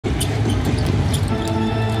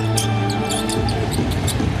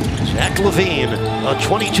Zach LaVine, a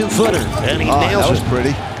 22-footer, and he nails that was it.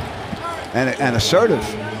 pretty and assertive.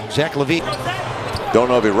 Zach LaVine. Don't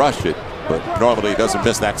know if he rushed it, but normally he doesn't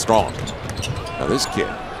miss that strong. Now this kid,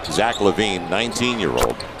 Zach LaVine,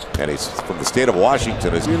 19-year-old, and he's from the state of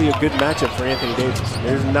Washington. It's really a good matchup for Anthony Davis.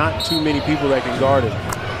 There's not too many people that can guard him.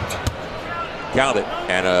 Count it,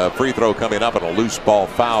 and a free throw coming up and a loose ball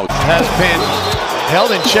foul. Has been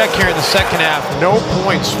held in check here in the second half. No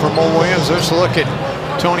points for Mo Williams. There's a look at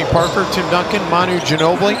Tony Parker, Tim Duncan, Manu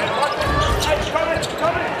Ginobili.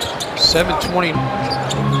 7:20.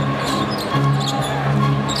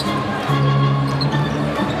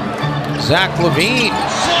 Zach LaVine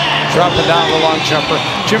dropping down the long jumper.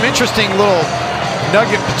 Jim, interesting little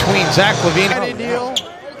nugget between Zach LaVine. Deal.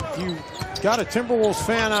 You got a Timberwolves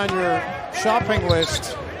fan on your shopping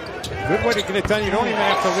list. Good way to get it done. You don't even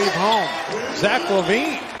have to leave home. Zach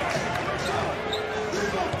LaVine.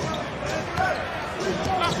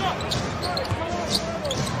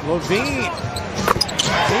 LaVine.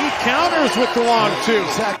 He counters with the long two.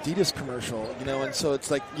 Zach Adidas commercial, you know, and so it's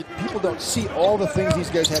like people don't see all the things these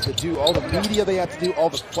guys have to do, all the media they have to do, all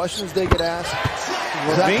the questions they get asked.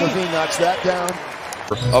 Zach LaVine knocks that down.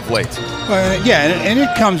 Of late. Yeah, and it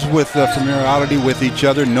comes with familiarity with each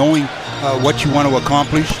other, knowing what you want to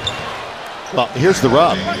accomplish. Well, here's the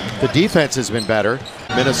rub. The defense has been better.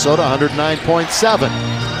 Minnesota 109.7.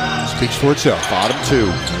 Speaks for itself. Bottom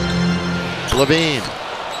two. LaVine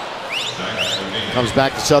comes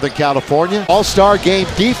back to Southern California. All-star game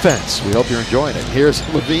defense. We hope you're enjoying it. Here's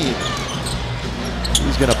LaVine.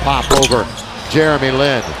 He's going to pop over Jeremy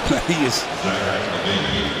Lin. He is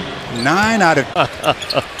 9 out of.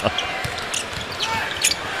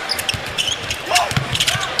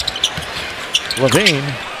 LaVine.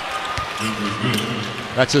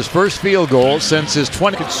 That's his first field goal since his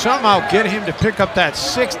 20. Could somehow get him to pick up that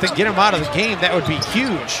sixth and get him out of the game. That would be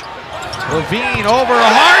huge. LaVine over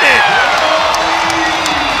Harden.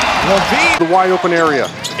 LaVine. The wide open area.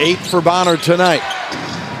 8 for Bonner tonight.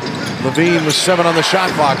 LaVine with 7 on the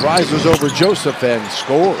shot clock, rises over Joseph and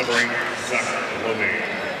scores.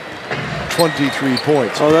 23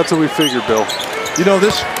 points. Oh, that's what we figured, Bill. You know,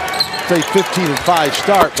 this say 15-5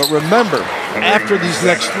 start, but remember, after these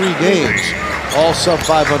next 3 games, all sub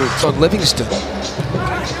 500. Sean Livingston.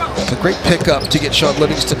 It's a great pickup to get Sean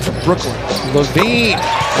Livingston from Brooklyn. LaVine.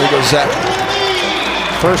 There goes Zach.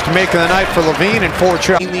 First make of the night for LaVine and 4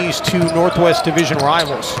 shots. These two Northwest Division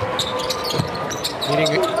rivals.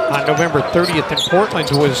 Meeting on November 30th in Portland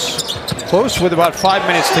was close with about 5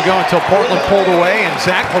 minutes to go until Portland pulled away, and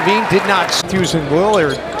Zach LaVine did not. Matthews and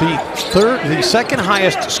Lillard, the second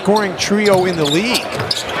highest scoring trio in the league.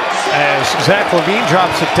 As Zach LaVine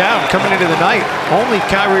drops it down, coming into the night, only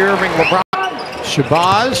Kyrie Irving, LeBron.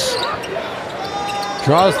 Shabazz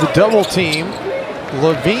draws the double team.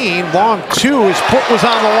 LaVine, long two, his foot was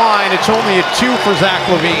on the line. It's only a 2 for Zach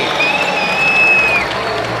LaVine.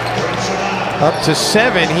 Up to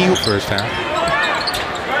 7. He first half.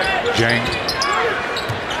 Jang.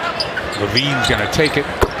 LaVine's gonna take it,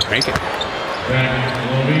 make it.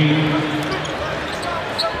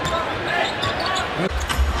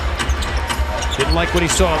 Didn't like what he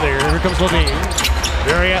saw there. Here comes LaVine.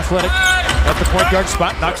 Very athletic at the point guard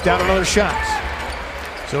spot. Knocks down another shot.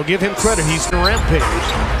 So give him credit. He's the rampage.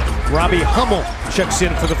 Robbie Hummel checks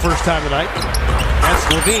in for the first time tonight. That's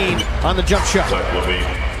LaVine on the jump shot.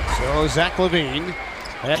 So Zach LaVine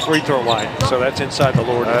at free throw line. So that's inside the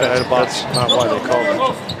lower defensive box. That's not why they called it.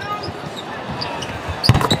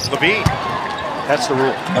 LaVine. That's the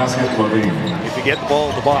rule. If you get the ball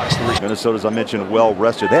in the box. Minnesota, as I mentioned, well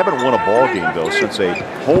rested. They haven't won a ball game, though, since a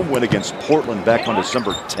home win against Portland back on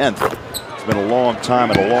December 10th. It's been a long time,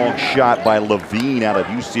 and a long shot by LaVine out of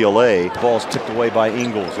UCLA. Ball's tipped away by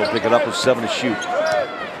Ingles. They'll pick it up with 7 to shoot.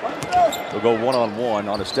 They'll go one-on-one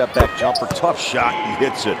on a step-back jumper. Tough shot. He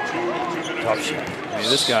hits it. Tough shot. I mean,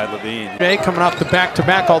 this guy, LaVine. Coming off the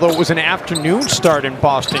back-to-back, although it was an afternoon start in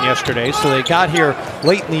Boston yesterday, so they got here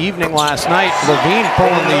late in the evening last night. LaVine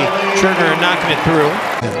pulling the trigger and knocking it through.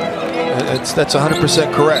 That's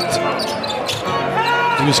 100% correct.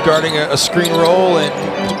 He was guarding a screen roll, and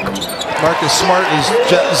Marcus Smart as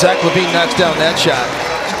Zach LaVine knocks down that shot.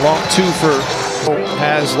 Long 2 for.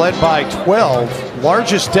 Has led by 12.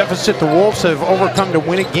 Largest deficit the Wolves have overcome to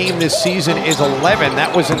win a game this season is 11.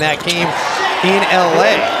 That was in that game in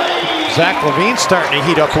LA. Zach LaVine starting to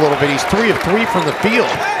heat up a little bit. He's 3 of 3 from the field.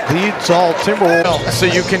 Leads all Timberwolves. So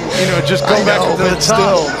you can, just go back to the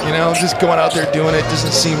top. Still, just going out there doing it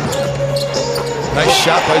doesn't seem. Nice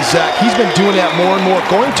shot by Zach. He's been doing that more and more.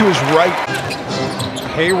 Going to his right.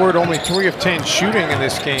 Hayward only 3 of 10 shooting in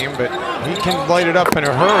this game, but he can light it up in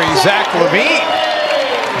a hurry. Zach LaVine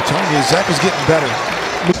I'm telling you, Zach is getting better.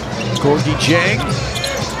 Gorgie Jang.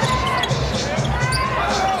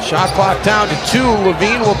 Shot clock down to 2.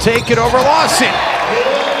 LaVine will take it over Lawson.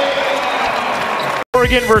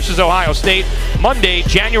 Oregon versus Ohio State, Monday,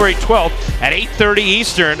 January 12th at 8:30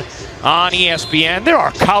 Eastern on ESPN. There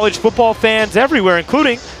are college football fans everywhere,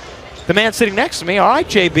 including the man sitting next to me. All right,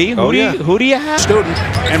 JB, who do you have? Student,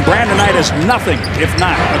 and Brandon Knight is nothing if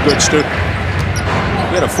not a good student.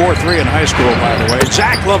 He had a 4.3 in high school, by the way.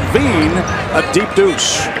 Zach LaVine, a deep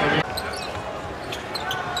deuce.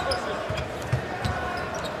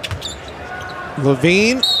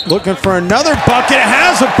 LaVine looking for another bucket,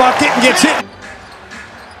 has a bucket and gets it.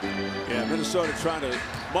 Yeah, Minnesota trying to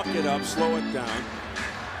muck it up, slow it down.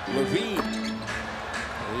 LaVine.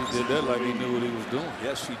 He did that like he knew what he was doing.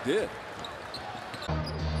 Yes, he did.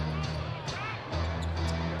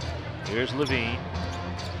 Here's LaVine.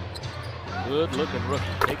 Good looking rookie.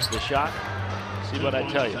 Takes the shot. See what I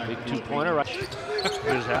tell you. Big two-pointer. Right.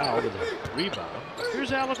 Here's Al with a rebound.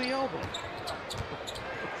 Here's Al at the elbow.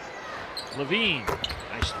 LaVine.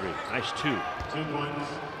 Nice three. Nice two. 2 points.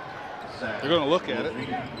 They're going to look at it.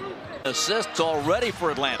 Assists already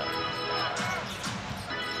for Atlanta.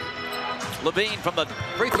 LaVine from the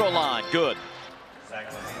free throw line. Good.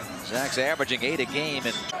 Zach's averaging 8 a game.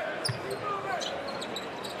 And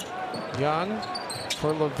Young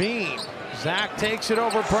for LaVine. Zach takes it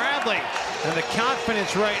over Bradley. And the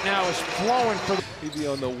confidence right now is flowing for the... He'd be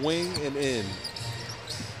on the wing and in.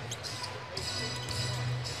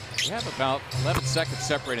 We have about 11 seconds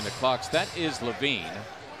separating the clocks. That is LaVine.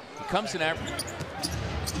 He comes in average.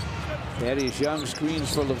 Thaddeus Young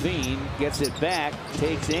screens for LaVine, gets it back,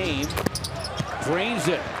 takes aim, drains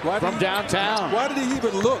it from downtown. Why did he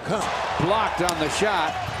even look, huh? Blocked on the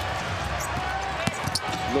shot.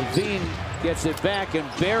 LaVine gets it back and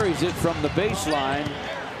buries it from the baseline.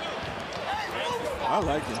 I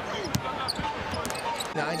like it.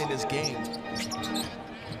 9 in his game.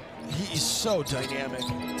 He's so dynamic.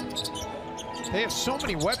 They have so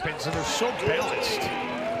many weapons and they're so balanced.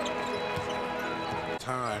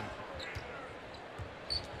 Time.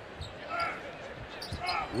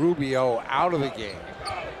 Rubio out of the game.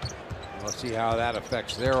 We'll see how that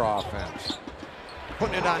affects their offense.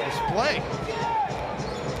 Putting it on display.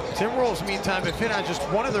 Timberwolves, meantime, have hit on just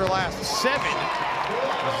one of their last 7.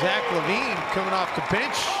 Zach LaVine coming off the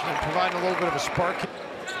bench and providing a little bit of a spark.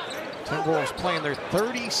 Timberwolves playing their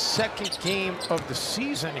 32nd game of the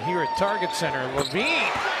season here at Target Center. LaVine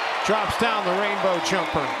drops down the rainbow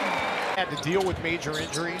jumper. Had to deal with major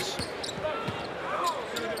injuries.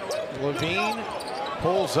 LaVine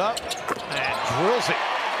pulls up and drills it.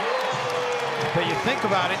 But you think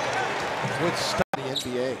about it, with the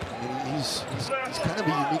NBA, I mean, he's kind of a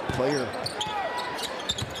unique player.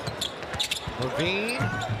 LaVine.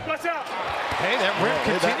 Hey, that rim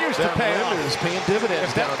continues to pay off. Is paying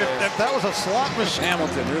dividends down there. If that was a slot machine.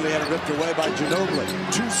 Hamilton really had it ripped away by Ginobili.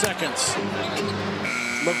 2 seconds.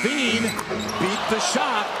 LaVine beat the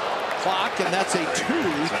shot clock, and that's a 2.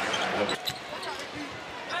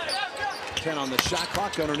 10 on the shot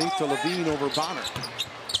clock underneath to LaVine over Bonner.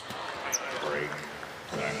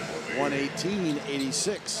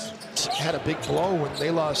 118-86. Had a big blow when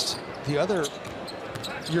they lost the other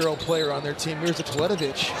Euro player on their team, Mirza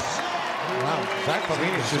Teletovic. Wow, Zach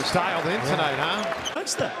LaVine is just dialed in tonight, huh?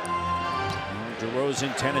 That's that.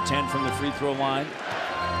 DeRozan 10 of 10 from the free throw line.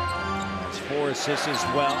 That's 4 assists as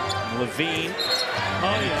well. LaVine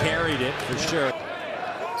carried it for sure.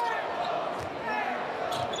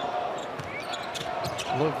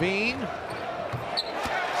 LaVine.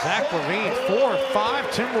 Zach LaVine, 4-5.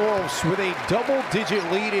 Timberwolves with a double-digit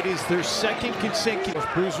lead. It is their 2nd consecutive.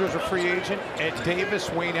 Bruiser's a free agent. Ed Davis,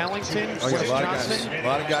 Wayne Ellington, Wes Johnson. A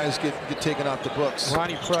lot of guys get taken off the books.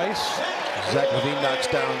 Ronnie Price. Zach LaVine knocks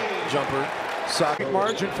down jumper. Big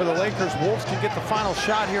margin for the Lakers. Wolves can get the final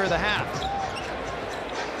shot here of the half.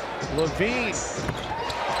 LaVine.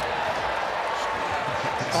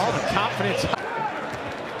 All the confidence.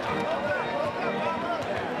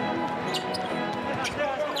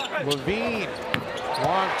 LaVine,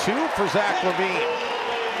 long 2 for Zach LaVine.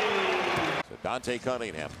 So Dante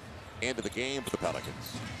Cunningham into the game for the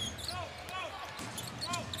Pelicans.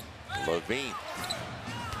 LaVine,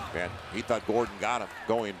 and he thought Gordon got him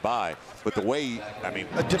going by, but the way, I mean,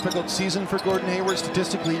 a difficult season for Gordon Hayward.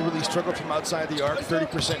 Statistically, he really struggled from outside the arc.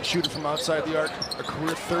 30% shooter from outside the arc. A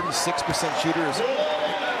career 36% shooter. As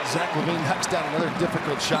Zach LaVine knocks down another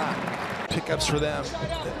difficult shot. Pickups for them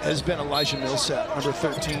has been Elijah Millsap, number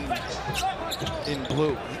 13 in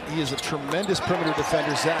blue. He is a tremendous perimeter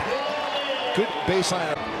defender. Zach, good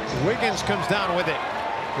baseline. Wiggins comes down with it.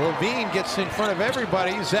 LaVine gets in front of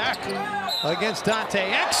everybody. Zach against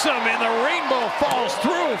Dante Exum, and the rainbow falls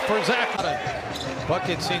through for Zach.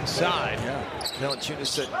 Buckets inside. Yeah.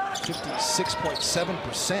 Valanciunas at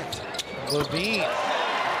 56.7%. LaVine.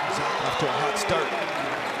 Zach off to a hot start.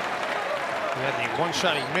 Yeah, the one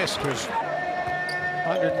shot he missed was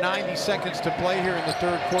under 90 seconds to play here in the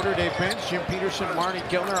third quarter. Dave Bench, Jim Peterson, Marnie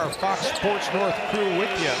Gilner, our Fox Sports North crew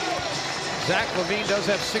with you. Zach LaVine does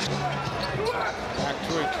have 6. Back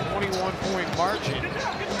to a 21-point margin.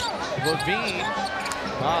 LaVine.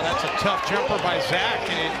 Wow, that's a tough jumper by Zach,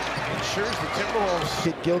 and it ensures the Timberwolves.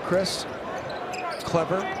 Kid Gilchrist,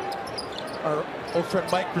 clever. Our old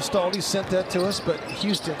friend Mike Cristaldi sent that to us, but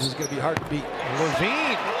Houston's is going to be hard to beat.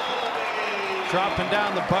 LaVine dropping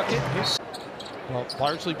down the bucket. Well,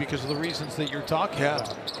 largely because of the reasons that you're talking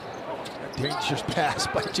about. Dangerous pass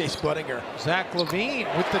by Chase Budinger. Zach LaVine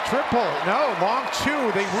with the triple. No, long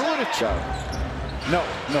two. They rule it a job. No,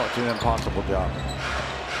 it's an impossible job.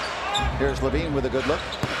 Here's LaVine with a good look.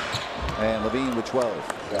 And LaVine with 12.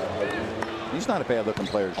 He's not a bad-looking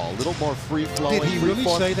player. A little more free-flowing. Did he really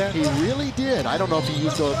say that? He really did. I don't know if he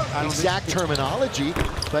used the exact terminology,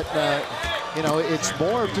 but you know, it's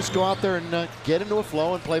more just go out there and get into a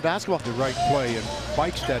flow and play basketball. The right play, and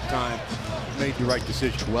Bites that time made the right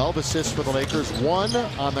decision. 12 assists for the Lakers, 1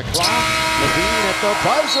 on the clock. LaVine at the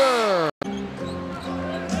buzzer.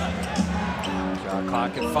 Shot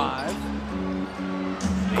clock at 5.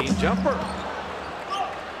 Lead jumper.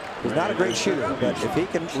 He's not a great shooter, but if he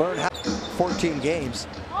can learn how 14 games,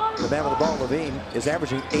 the man with the ball, LaVine, is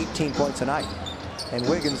averaging 18 points a night. And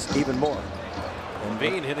Wiggins even more. And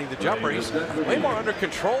LaVine hitting the jumper. He's way more under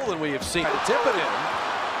control than we have seen. Tip it in.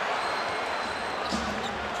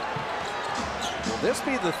 Will this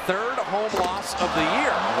be the third home loss of the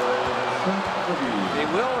year? They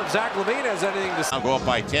will if Zach LaVine has anything to say. I'll go up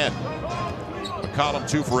by 10. McCollum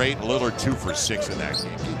 2 for 8, Lillard 2 for 6 in that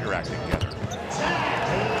game. Keep your act together.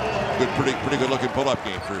 Pretty good looking pull-up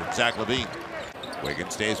game for Zach LaVine.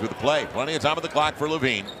 Wiggins stays with the play. Plenty of time on the clock for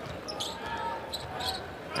LaVine.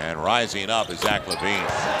 And rising up is Zach LaVine.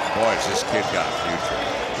 Boy, this kid got a future.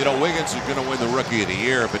 You know, Wiggins is going to win the Rookie of the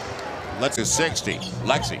Year, but let's go 60.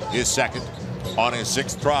 Lexi, his second on his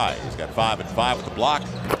 6th try. He's got 5 and 5 with the block.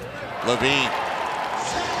 LaVine,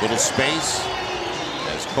 little space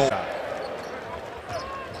as Cole.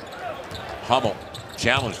 Hummel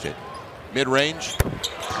challenged it. Mid-range.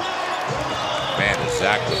 Man, does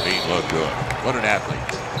Zach LaVine look good. What an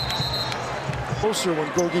athlete. Closer when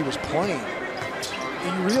Gogi was playing.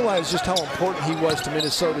 You realize just how important he was to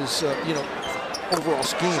Minnesota's, overall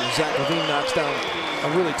scheme. Zach LaVine knocks down a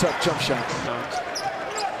really tough jump shot.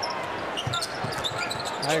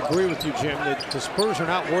 I agree with you, Jim, that the Spurs are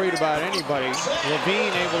not worried about anybody.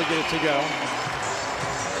 LaVine able to get it to go.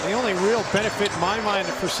 The only real benefit in my mind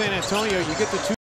for San Antonio, you get the 2